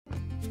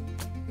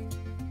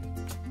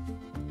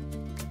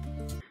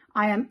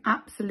I am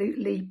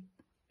absolutely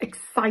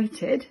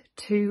excited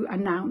to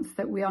announce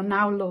that we are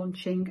now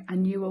launching a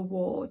new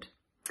award.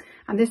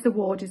 And this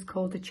award is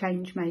called the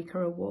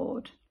Changemaker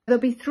Award. There'll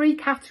be 3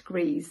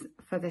 categories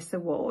for this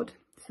award.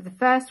 So the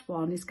first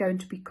one is going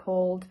to be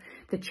called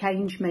the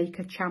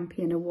Changemaker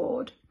Champion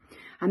Award.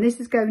 And this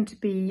is going to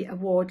be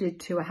awarded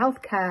to a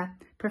healthcare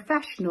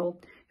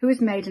professional who has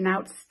made an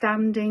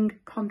outstanding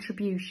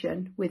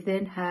contribution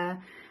within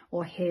her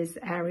or his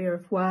area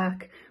of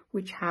work,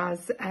 which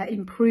has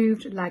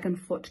improved leg and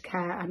foot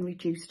care and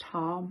reduced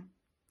harm.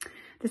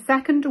 The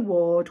second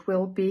award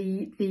will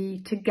be the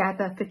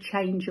Together for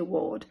Change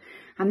Award,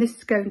 and this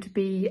is going to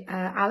be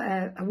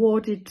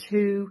awarded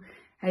to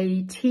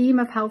a team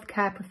of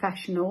healthcare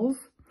professionals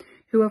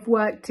who have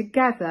worked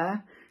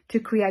together to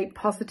create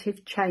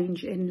positive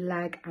change in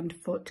leg and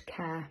foot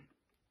care.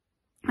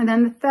 And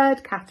then the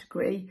third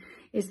category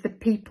is the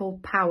People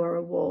Power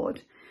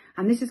Award,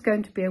 and this is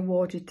going to be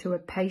awarded to a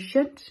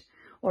patient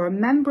or a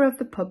member of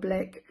the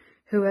public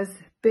who has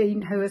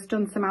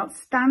done some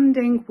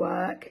outstanding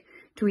work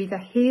to either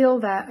heal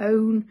their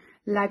own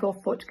leg or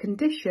foot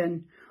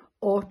condition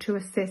or to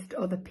assist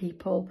other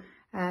people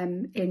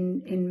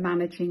in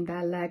managing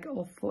their leg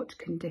or foot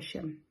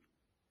condition.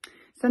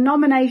 So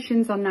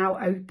nominations are now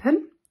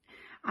open,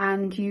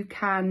 and you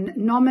can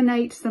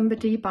nominate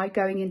somebody by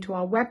going into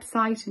our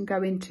website and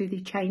go into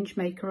the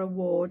Changemaker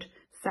Award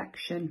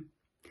section.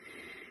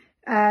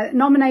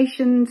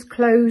 Nominations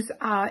close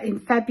in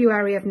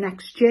February of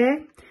next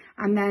year,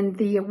 and then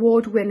the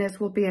award winners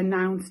will be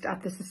announced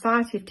at the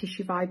Society of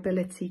Tissue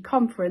Viability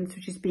Conference,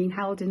 which is being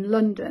held in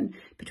London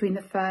between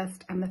the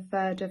 1st and the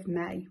 3rd of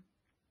May.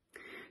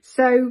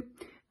 So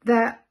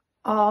there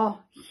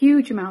are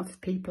huge amounts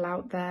of people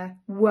out there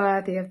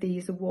worthy of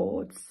these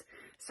awards.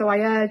 So I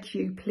urge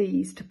you,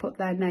 please, to put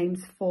their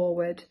names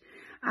forward.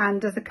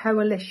 And as a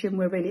coalition,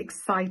 we're really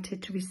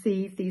excited to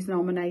receive these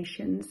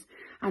nominations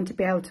and to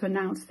be able to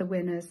announce the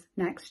winners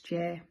next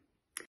year.